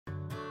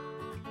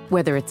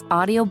Whether it's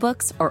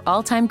audiobooks or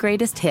all-time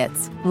greatest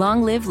hits,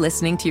 long live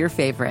listening to your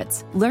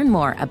favorites. Learn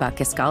more about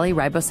Kisqali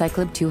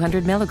Ribociclib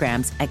 200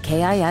 milligrams at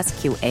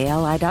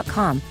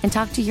KISQALI.com and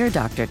talk to your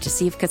doctor to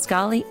see if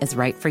Kisqali is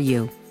right for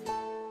you.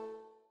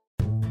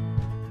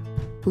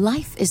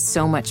 Life is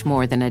so much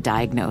more than a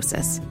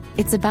diagnosis.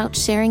 It's about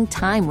sharing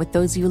time with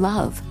those you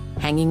love,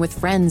 hanging with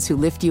friends who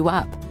lift you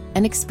up,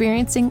 and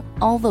experiencing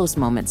all those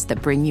moments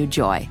that bring you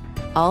joy.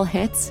 All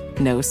hits,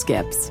 no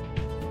skips.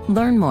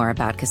 Learn more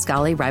about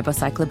Kisqali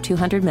Ribociclib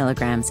 200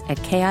 milligrams at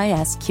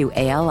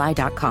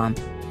KISQALI.com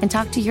and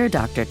talk to your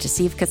doctor to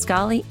see if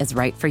Kisqali is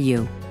right for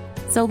you.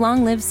 So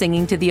long live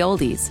singing to the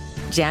oldies,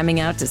 jamming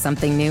out to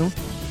something new,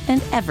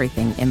 and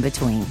everything in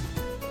between.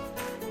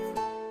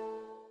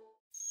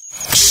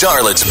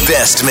 Charlotte's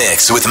Best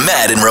Mix with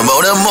Matt and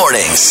Ramona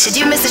mornings. Did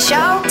you miss the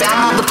show?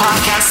 Download the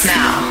podcast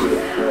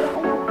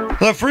now.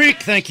 The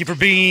Freak, thank you for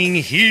being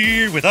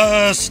here with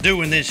us,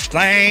 doing this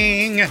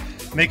thing.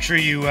 Make sure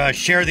you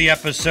share the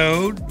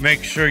episode.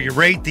 Make sure you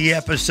rate the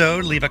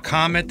episode. Leave a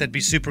comment. That'd be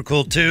super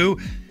cool, too.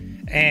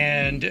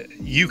 And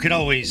you can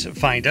always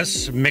find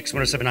us,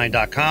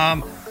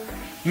 mix1079.com.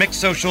 Mix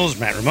socials,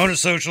 Matt Ramona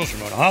socials,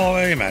 Ramona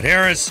Holloway, Matt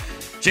Harris.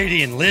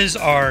 JD and Liz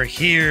are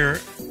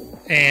here.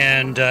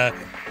 And you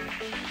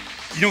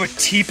know what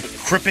tip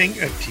creeping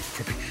is?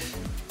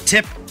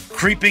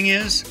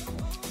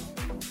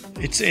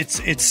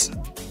 It's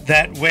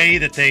that way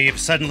that they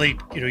suddenly,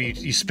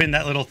 you spin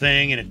that little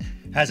thing and it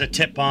has a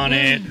tip on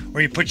it,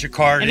 or you put your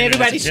card and in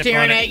everybody's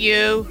staring at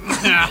you.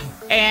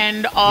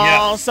 And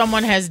all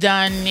someone has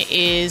done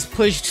is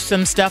pushed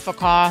some stuff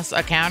across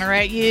a counter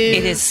at you.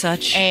 It is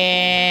such...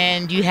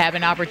 And you have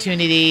an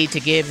opportunity to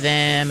give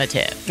them a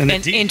tip. An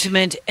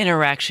intimate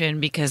interaction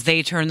because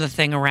they turn the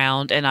thing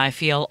around and I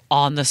feel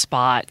on the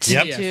spot.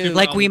 Yep. Yeah.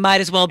 Like we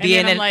might as well be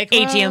in an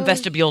ATM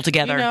vestibule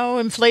together.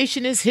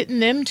 Inflation is hitting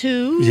them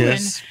too.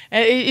 Yes.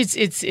 And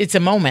it's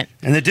a moment.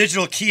 And the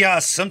digital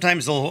kiosks,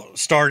 sometimes they'll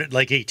start at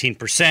like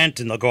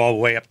 18% and they'll go all the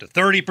way up to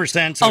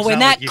 30%. So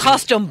and that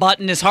custom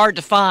button is hard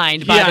to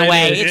find. By the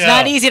way, it's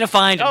not easy to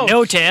find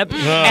no tip.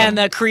 And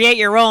the create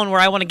your own, where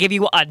I want to give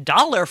you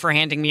 $1 for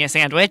handing me a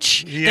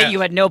sandwich that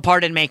you had no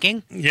part in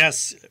making.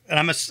 Yes, and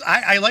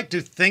I like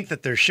to think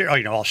that they're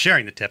all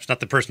sharing the tips, not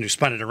the person who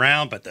spun it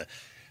around, but the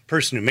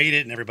person who made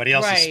it, and everybody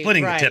else is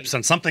splitting the tips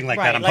on something like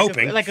that. I'm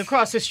hoping, like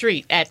across the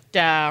street at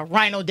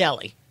Rhino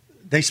Deli,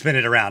 they spin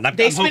it around. I'm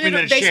hoping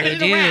that it's shared.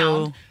 Spin it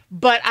around.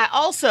 But I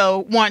also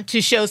want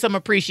to show some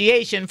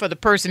appreciation for the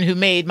person who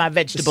made my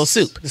vegetable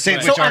soup. So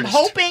I'm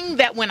hoping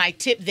that when I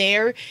tip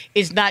there,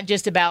 it's not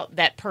just about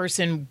that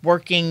person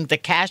working the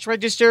cash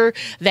register,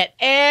 that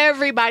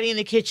everybody in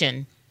the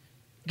kitchen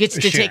gets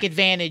to take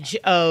advantage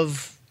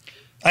of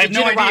the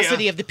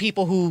generosity of the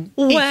people who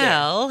eat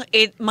there.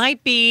 It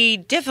might be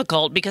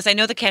difficult because I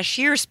know the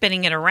cashier's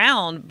spinning it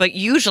around, but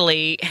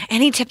usually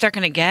any tip they're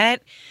going to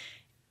get,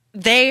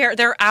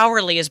 their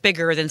hourly is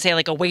bigger than, say,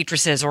 like a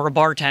waitress's or a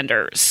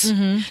bartender's.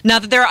 Mm-hmm.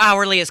 Not that their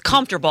hourly is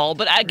comfortable,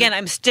 but again,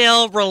 I'm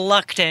still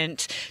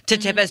reluctant to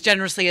tip as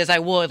generously as I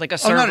would, like a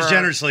server. Not as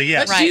generously,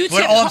 yes. Right.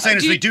 All I'm saying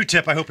is we do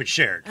tip. I hope it's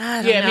shared.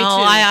 I don't know. Me too.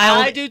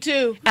 I do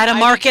too. At a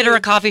market or a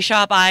coffee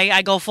shop,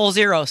 I go full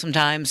zero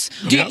sometimes.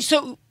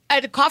 So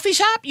at a coffee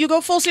shop, you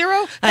go full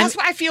zero? That's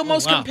why I feel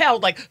most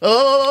compelled.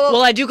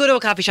 Well, I do go to a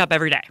coffee shop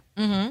every day.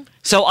 Mm-hmm.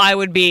 So I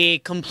would be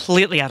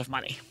completely out of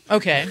money.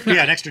 Okay.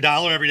 Yeah, an extra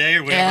 $1 every day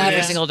or whatever.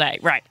 Every single day,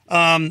 right.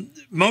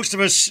 Most of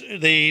us,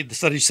 the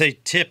studies say,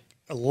 tip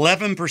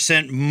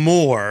 11%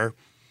 more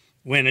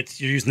when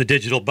you're using the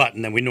digital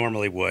button than we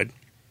normally would.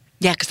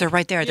 Yeah, because they're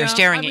right there. They're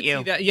staring at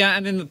you. Yeah,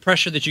 and then the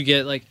pressure that you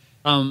get, like,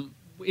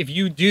 if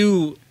you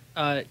do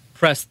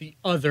press the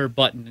other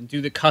button and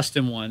do the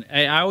custom one,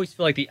 I always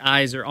feel like the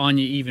eyes are on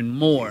you even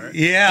more.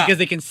 Yeah. Because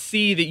they can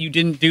see that you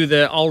didn't do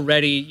the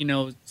already,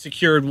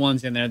 secured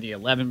ones in there, the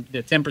 11,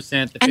 the 10%, the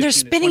 15, and they're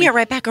spinning it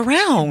right back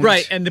around.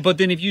 Right, but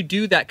then if you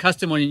do that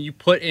custom one and you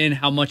put in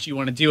how much you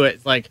want to do it,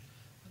 it's like,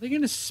 are they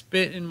going to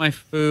spit in my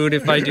food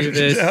if I do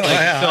this? So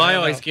I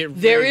always get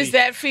There is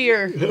that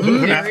fear.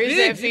 There is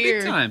that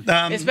fear. Big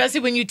time. Especially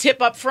when you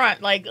tip up front,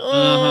 like,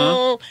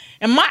 are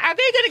they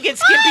going to get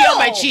skimpy on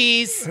my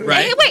cheese?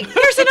 Right. Hey, wait,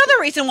 here's another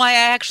reason why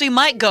I actually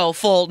might go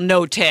full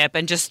no tip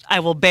and I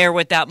will bear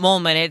with that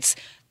moment. It's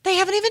they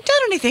haven't even done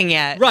anything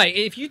yet. Right.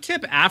 If you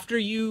tip after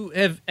you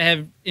have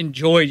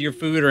enjoyed your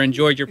food or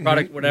enjoyed your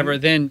product, whatever,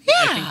 then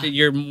I think that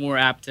you're more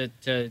apt to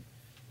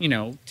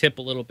tip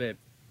a little bit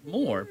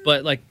more.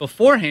 But like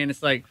beforehand,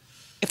 it's like,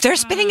 if they're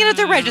spinning it at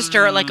the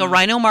register at like a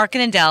Rhino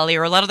Market in Deli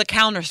or a lot of the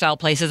counter style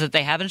places that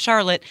they have in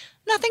Charlotte,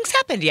 nothing's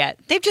happened yet.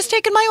 They've just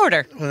taken my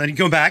order. Well, then you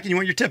go back and you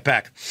want your tip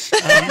back.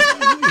 Excuse me.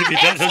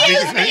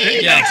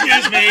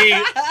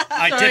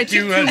 I tipped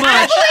you too much.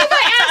 I believe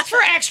I asked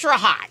for extra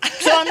hot,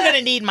 so I'm going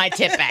to need my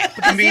tip back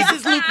because this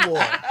is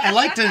lukewarm.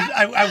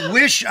 I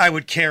wish I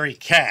would carry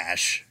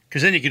cash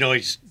because then you could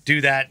always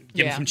do that,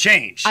 give them some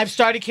change. I've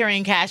started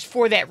carrying cash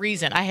for that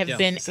reason. I have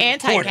been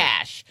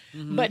anti-cash,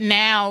 but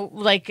now,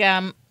 like,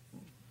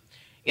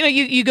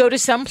 you go to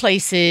some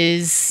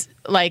places,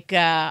 like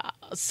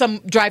some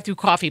drive-through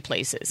coffee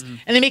places,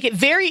 and they make it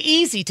very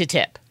easy to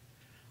tip.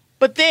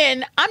 But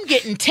then I'm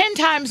getting 10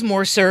 times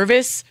more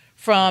service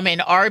from an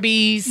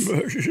Arby's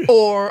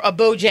or a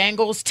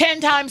Bojangles,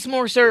 10 times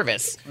more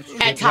service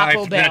at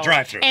Taco Bell. At a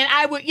drive-thru. And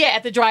I would,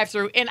 at the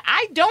drive-thru. And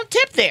I don't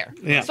tip there.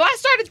 Yeah. So I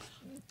started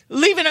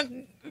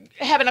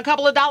having a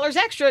couple of dollars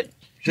extra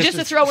just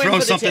to throw in for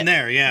the something tip.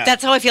 there, yeah.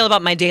 That's how I feel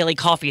about my daily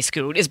coffee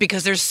scoot, is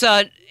because it's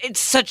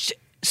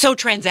so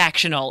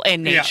transactional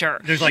in nature.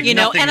 There's like and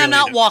nothing I'm really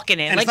not to- walking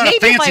in. and Like it's not a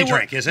maybe fancy if I were,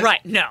 drink, is it?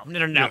 Right.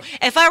 No.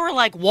 If I were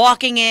like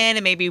walking in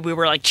and maybe we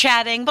were like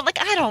chatting, but like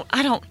I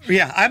don't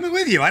Yeah, I'm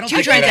with you. I don't Too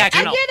think you have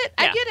transactional. to.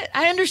 I get it.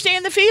 I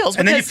understand the feels.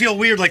 And then you because- feel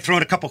weird like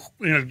throwing a couple,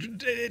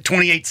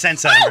 28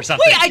 cents at him or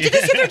something. Wait, I did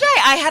this the other day.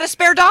 I had a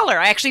spare $1.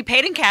 I actually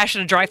paid in cash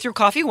at a drive-through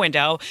coffee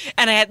window,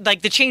 and I had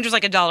like the change was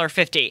like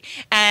 $1.50.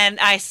 And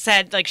I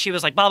said, like, she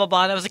was like blah blah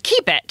blah, and I was like,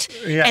 keep it.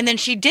 Yeah. And then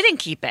she didn't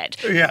keep it.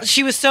 Yeah.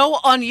 She was so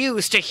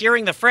unused to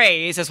hearing the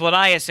phrase, is what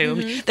I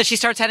assumed, that she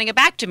starts handing it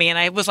back to me, and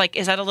I was like,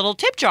 is that a little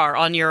tip jar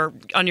on your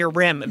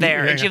rim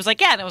there? And she was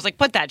like, yeah. And I was like,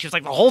 put that. She was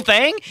like, the whole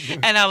thing?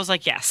 And I was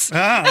like, yes.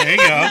 Ah, there you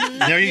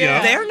go. There you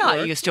go. They're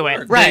not used to it.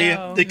 The,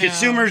 Right. the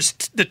consumers,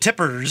 the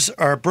tippers,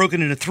 are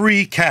broken into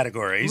 3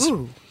 categories.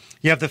 Ooh.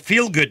 You have the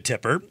feel-good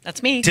tipper.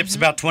 That's me. Tips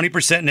about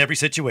 20% in every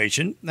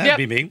situation. That'd Yep,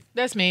 be me.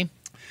 That's me.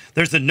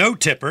 There's the no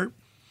tipper,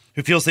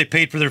 who feels they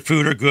paid for their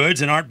food or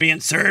goods and aren't being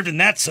served, and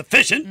that's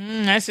sufficient.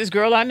 That's this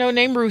girl I know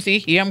named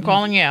Ruthie. Yeah, I'm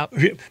calling you out.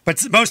 But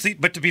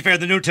to be fair,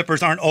 the no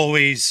tippers aren't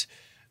always.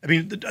 I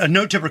mean, a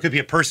no tipper could be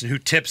a person who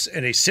tips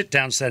in a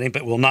sit-down setting,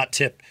 but will not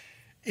tip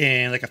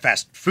in like a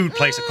fast food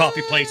place, a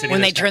coffee place.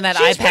 When they turn that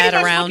She's pretty iPad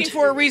much around. looking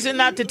for a reason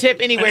not to tip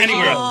anywhere.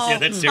 Anywhere near. else. Yeah,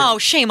 that's Oh,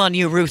 shame on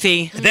you,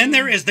 Ruthie. Then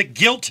there is the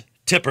guilt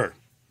tipper.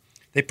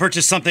 They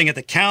purchase something at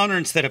the counter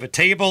instead of a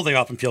table. They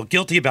often feel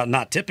guilty about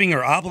not tipping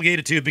or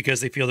obligated to because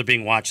they feel they're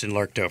being watched and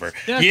lurked over.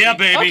 Yeah,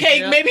 baby.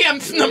 Okay, maybe I'm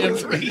number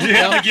 3.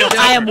 Yeah, the guilt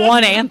I am tipper.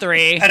 1 and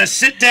 3. At a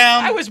sit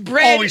down, I was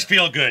bred- always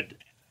feel good.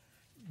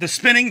 The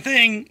spinning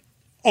thing,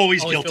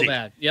 always Always guilty. feel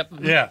bad. Yep.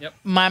 Yeah. Yep.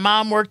 My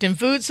mom worked in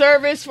food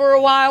service for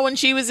a while when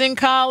she was in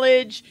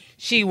college.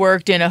 She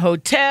worked in a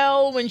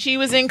hotel when she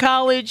was in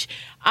college.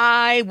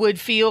 I would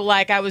feel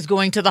like I was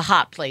going to the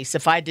hot place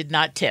if I did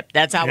not tip.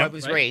 That's how I Yep.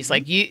 was Right. raised.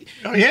 Like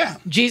Oh, yeah.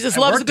 Jesus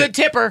I loves a worked good it.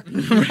 tipper.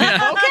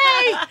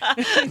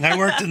 Okay. I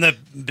worked in the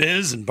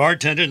biz and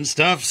bartended and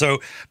stuff.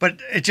 So, but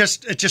it's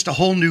just a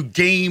whole new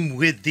game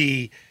with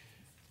the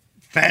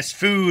fast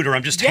food, or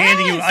I'm just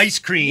handing you Yes. ice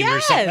cream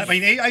or something. I Yes.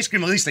 mean, ice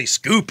cream, at least they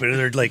scoop it.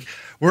 They're like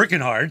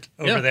working hard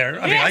over Yeah. there.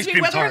 I They mean, asked ice me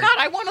cream's whether or hard. not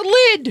I want a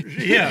lid.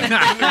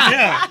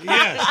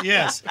 Yeah.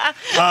 Yes.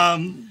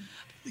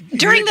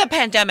 During the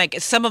pandemic,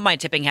 some of my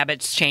tipping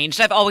habits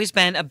changed. I've always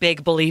been a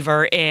big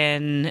believer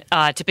in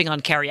tipping on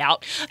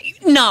carryout.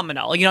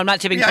 Nominal. I'm not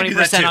tipping Yeah, I do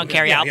that 20% too. on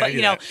carryout, Yeah, I but,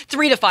 do that.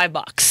 $3 to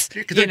 $5.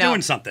 Because they're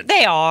doing something.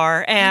 They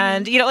are.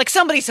 And, like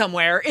somebody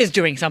somewhere is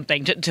doing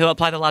something to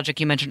apply the logic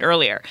you mentioned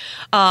earlier.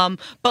 But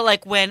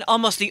like when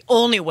almost the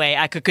only way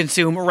I could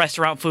consume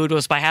restaurant food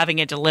was by having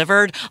it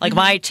delivered, like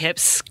my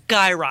tips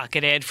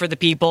skyrocketed for the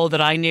people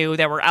that I knew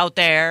that were out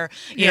there,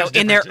 Yeah, it's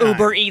in their different time.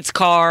 Uber Eats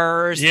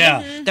cars.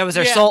 Yeah. That was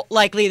their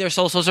likely their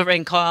sole source of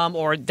income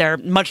or their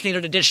much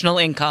needed additional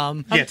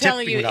income. Yeah, I'm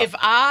telling you, tipping it up. if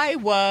I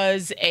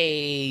was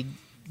a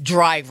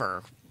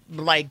driver,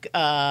 like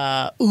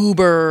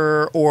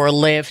Uber or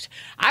Lyft,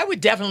 I would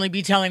definitely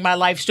be telling my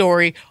life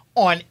story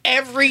on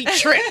every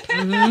trip.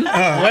 Well,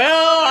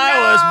 I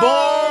was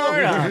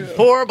born a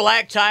poor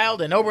black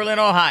child in Oberlin,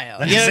 Ohio.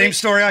 That's You the know, same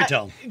story I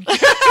tell.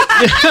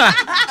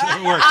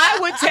 I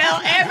would tell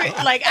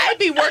I'd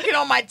be working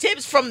on my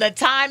tips from the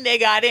time they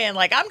got in.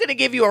 Like, I'm going to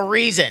give you a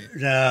reason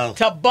No.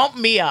 to bump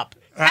me up.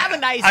 Have a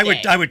nice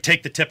day. I would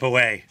take the tip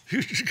away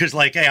because,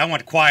 like, hey, I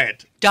want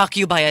quiet. Dock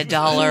you by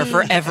 $1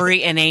 for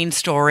every inane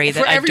story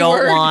that For I every don't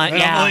word. want. I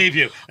Yeah. don't believe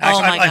you. Oh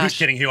Actually, my I was gosh.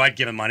 kidding you. I'd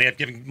given money. I'd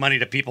given money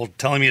to people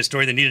telling me a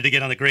story they needed to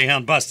get on the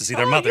Greyhound bus to see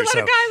their mother. You let So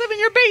a guy live in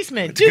your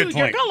basement. It's a good Dude,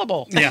 you're point.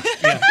 gullible. Yeah.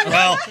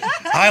 Well,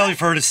 I only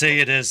prefer to say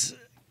it as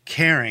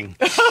caring.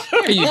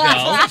 There you go.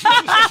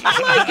 I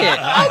like it.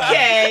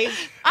 Okay.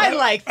 I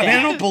like that. I mean,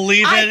 I don't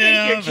believe I it.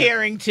 think you're but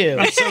caring too.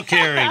 I'm so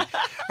caring.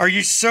 Are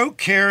you so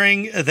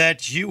caring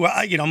that you? Well,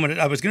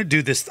 I was gonna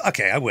do this.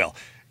 Okay, I will.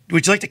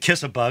 Would you like to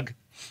kiss a bug?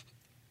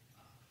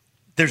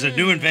 There's a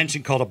new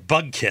invention called a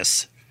bug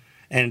kiss,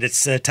 and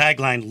it's a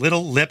tagline: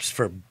 "Little lips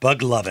for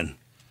bug lovin'."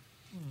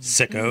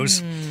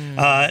 Sickos.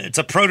 It's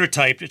a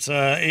prototype. It's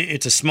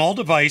a small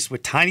device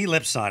with tiny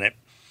lips on it.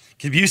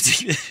 Can be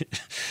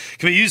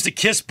used to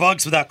kiss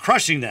bugs without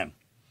crushing them.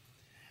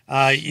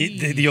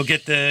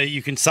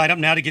 You can sign up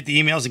now to get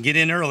the emails and get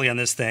in early on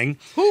this thing.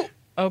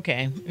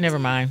 Okay, never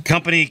mind.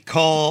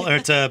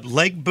 It's a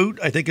Leg Boot,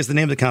 I think is the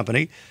name of the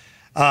company.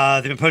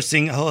 They've been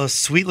posting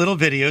sweet little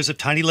videos of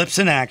tiny lips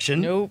in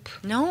action. Nope.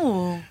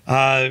 No.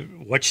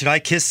 What should I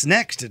kiss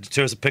next? It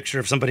shows a picture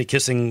of somebody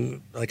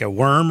kissing like a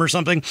worm or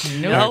something.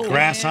 No. Or a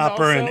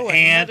grasshopper, And an also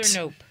ant. another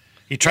nope.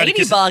 He tried to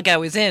kiss Ladybug, I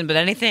was in, but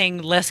anything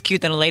less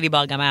cute than a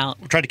ladybug, I'm out.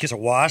 tried to kiss a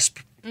wasp,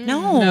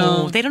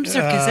 No, they don't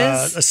deserve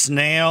kisses. a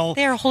snail.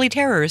 They are holy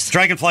terrors.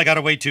 Dragonfly got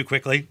away too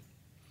quickly.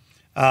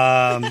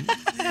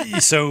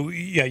 So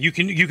yeah, you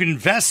can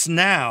invest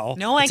now.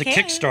 No, I it's can't.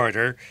 a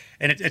Kickstarter,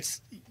 and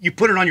it's you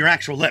put it on your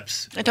actual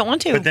lips. I don't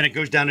want to. But then it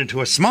goes down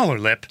into a smaller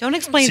lip. Don't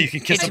explain so you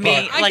can kiss it to the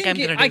me bug. like I'm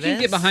going to do I this. can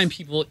get behind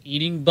people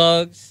eating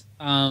bugs,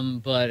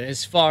 but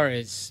as far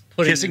as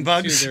putting Kissing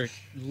them bugs? to their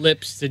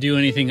lips to do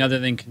anything other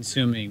than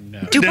consuming,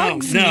 no. Do No,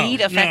 bugs no,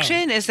 need no.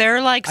 affection? Is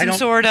there like I some don't-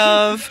 sort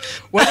of...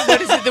 What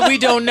is it that we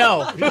don't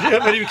know? What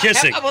are you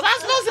kissing? Was I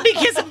supposed to be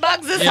kissing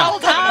bugs this Yeah. whole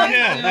time?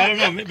 Yeah, I don't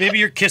know. Maybe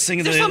you're kissing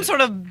Is the. there some sort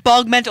of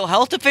bug mental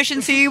health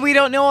deficiency we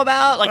don't know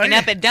about? Like an Yeah.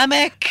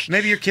 epidemic?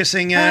 Maybe you're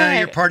kissing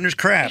your partner's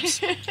crabs.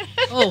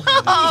 Oh,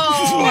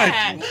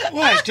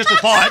 What? Just a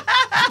thought.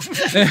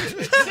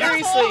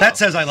 Seriously. That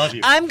says I love you.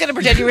 I'm going to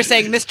pretend you were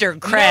saying Mr. No,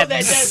 Krabs.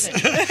 that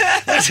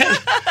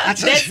doesn't. That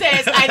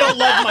says I don't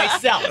love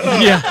myself.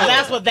 Yeah.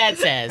 That's what that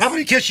says. How about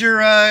you kiss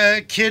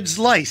your kids'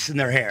 lice in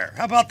their hair?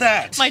 How about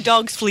that? My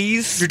dog's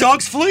fleas. Your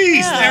dog's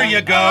fleas. There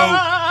you go.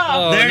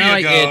 oh, There now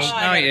you I go. itch.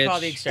 I Now I gotta call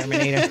the itch.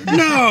 exterminator.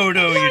 No,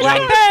 you Black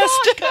don't.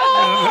 pest.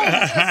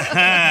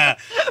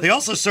 They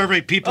also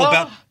survey people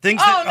about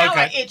things Oh, that. now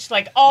I Okay. itch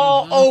like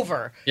all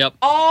over. Yep.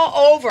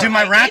 All over. Do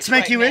my I rats itch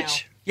make right you now.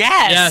 itch?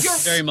 Yes.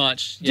 Yes, very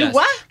much. Do Yes.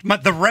 what?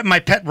 My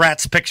pet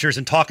rats pictures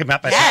and talking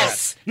about my pet Yes.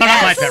 rats. No,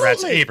 not my pet rats.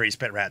 Absolutely. Avery's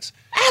pet rats.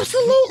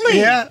 Absolutely.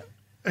 Yeah.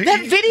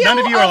 That video None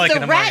of you are liking the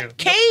them, are you? rat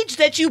cage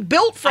that you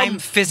built from I'm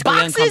physically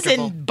boxes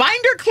uncomfortable. and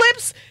binder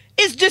clips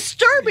is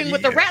disturbing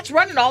with the rats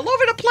running all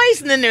over the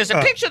place. And then there's a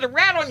picture of the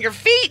rat on your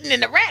feet and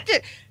then the rat.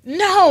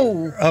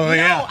 No. Oh,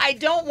 yeah. No, I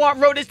don't want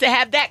rodents to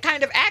have that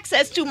kind of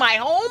access to my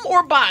home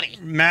or body.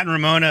 Matt and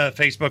Ramona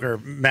Facebook or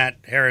Matt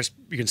Harris,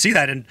 you can see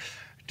that. And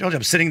I told you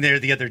I'm sitting there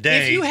the other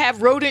day. If you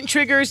have rodent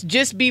triggers,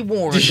 just be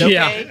warned,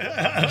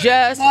 okay?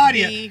 Just Why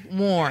do be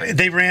warned.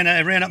 They ran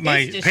up my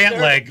It's pant disturbing.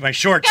 leg, my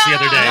shorts the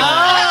other day.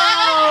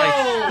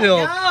 Still,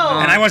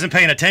 And I wasn't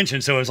paying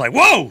attention, so it was like,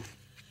 whoa,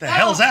 the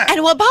hell's that?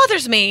 And what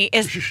bothers me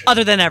is,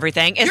 other than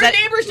everything, is Your that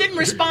neighbors didn't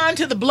respond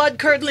to the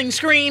blood-curdling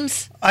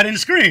screams? I didn't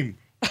scream.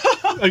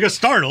 I got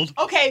startled.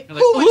 Okay,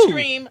 who would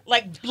scream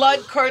like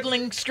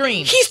blood-curdling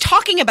screams? he's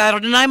talking about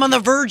it and I'm on the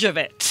verge of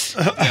it.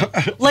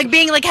 Like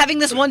having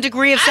this 1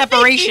 degree of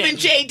separation. I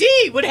think even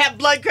JD would have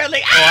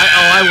blood-curdling.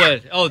 I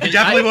would. Oh, You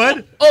definitely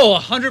would? Oh,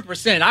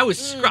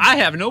 100%. I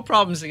have no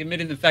problems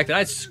admitting the fact that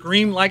I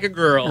scream like a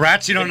girl.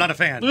 Rats, I'm not a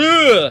fan.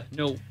 Ugh.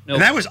 No.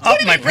 And that was up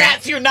my pants.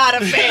 Rats, you're not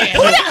a fan.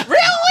 Really?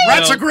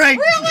 Rats No. are great.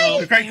 Really?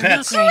 They're great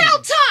pets.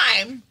 Around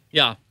time.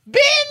 Yeah.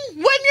 Ben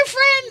wasn't your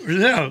friend?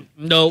 No.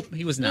 Nope.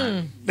 He was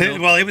not.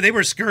 They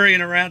were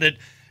scurrying around it.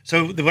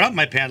 So they went up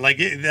my pant I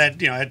had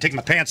to take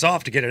my pants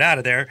off to get it out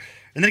of there.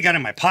 And then it got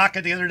in my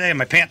pocket the other day, in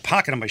my pant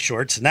pocket on my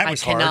shorts, and that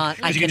was hard. cannot. I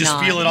Because you could just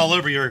cannot. feel it all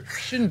over your.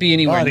 Shouldn't be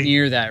anywhere Body.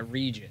 near that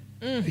region.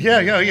 Yeah.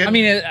 I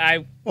mean,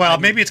 Well,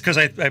 maybe it's because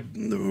I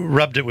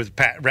rubbed it with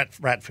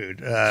rat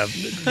food.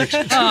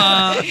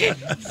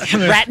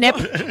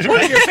 Ratnip.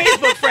 One of your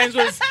Facebook friends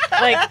was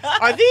like,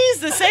 are these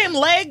the same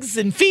legs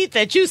and feet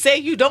that you say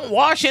you don't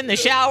wash in the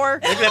shower?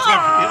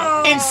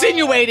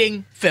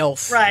 Insinuating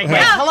filth. Right. Like,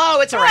 Yeah.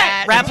 hello, it's a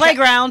rat. Rat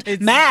playground.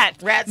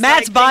 Matt's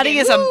like body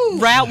thinking, is a "Woo."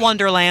 rat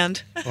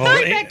wonderland.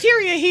 There's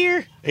bacteria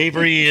here.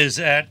 Avery is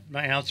at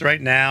my house right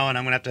now, and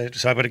I'm going to have to.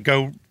 So I'm going to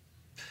go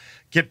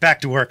get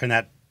back to work on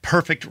that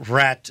perfect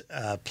rat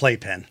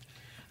playpen.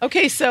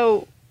 Okay,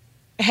 so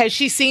has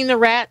she seen the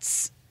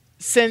rats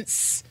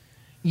since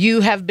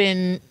you have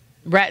been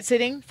rat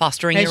sitting?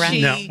 Fostering Has your rat.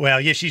 she- No, well,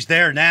 yeah, she's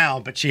there now,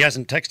 but she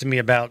hasn't texted me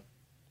about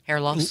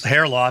Hair loss.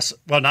 hair loss.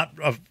 Well, not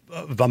of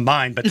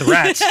mine, but the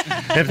rats.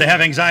 If they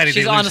have anxiety,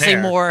 She's they lose honestly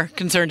hair. more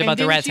concerned about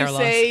the rat's hair Didn't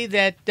loss. you say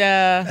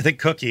that I think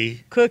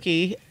Cookie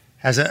Cookie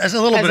has a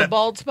little has bit a of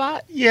bald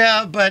spot?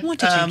 Yeah, but What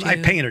did you I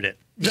do? painted it.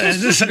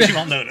 So you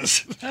won't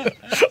notice.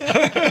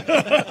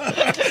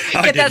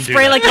 Get that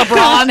spray like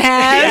LeBron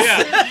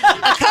has.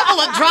 A couple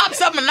of drops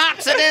of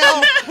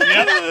minoxidil.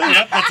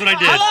 Yep, that's what I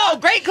did. Hello,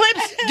 great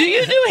clips. Do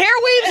you do hair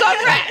weaves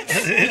on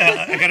rats?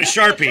 Yeah, I got a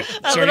Sharpie.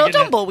 A Sorry, little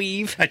getting that.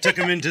 tumbleweave. I took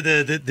him into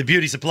the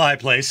beauty supply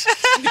place.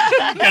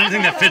 Got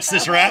anything that fits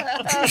this rat?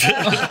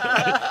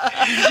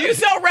 Do you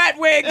sell rat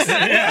wigs?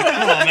 Yeah,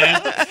 come on,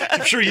 man.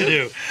 I'm sure you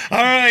do. All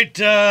right,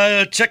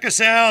 check us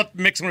out,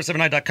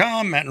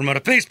 Mix1079.com, Matt and Ramona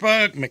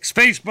Facebook, Mix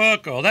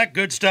Facebook, all that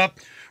good stuff.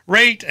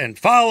 Rate and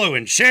follow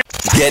and share.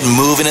 Get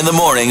moving in the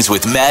mornings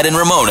with Matt and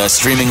Ramona,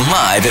 streaming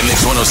live at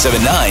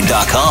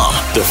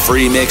Mix1079.com, the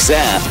free Mix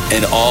app,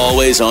 and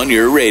always on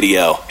your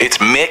radio. It's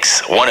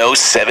Mix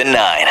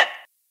 1079.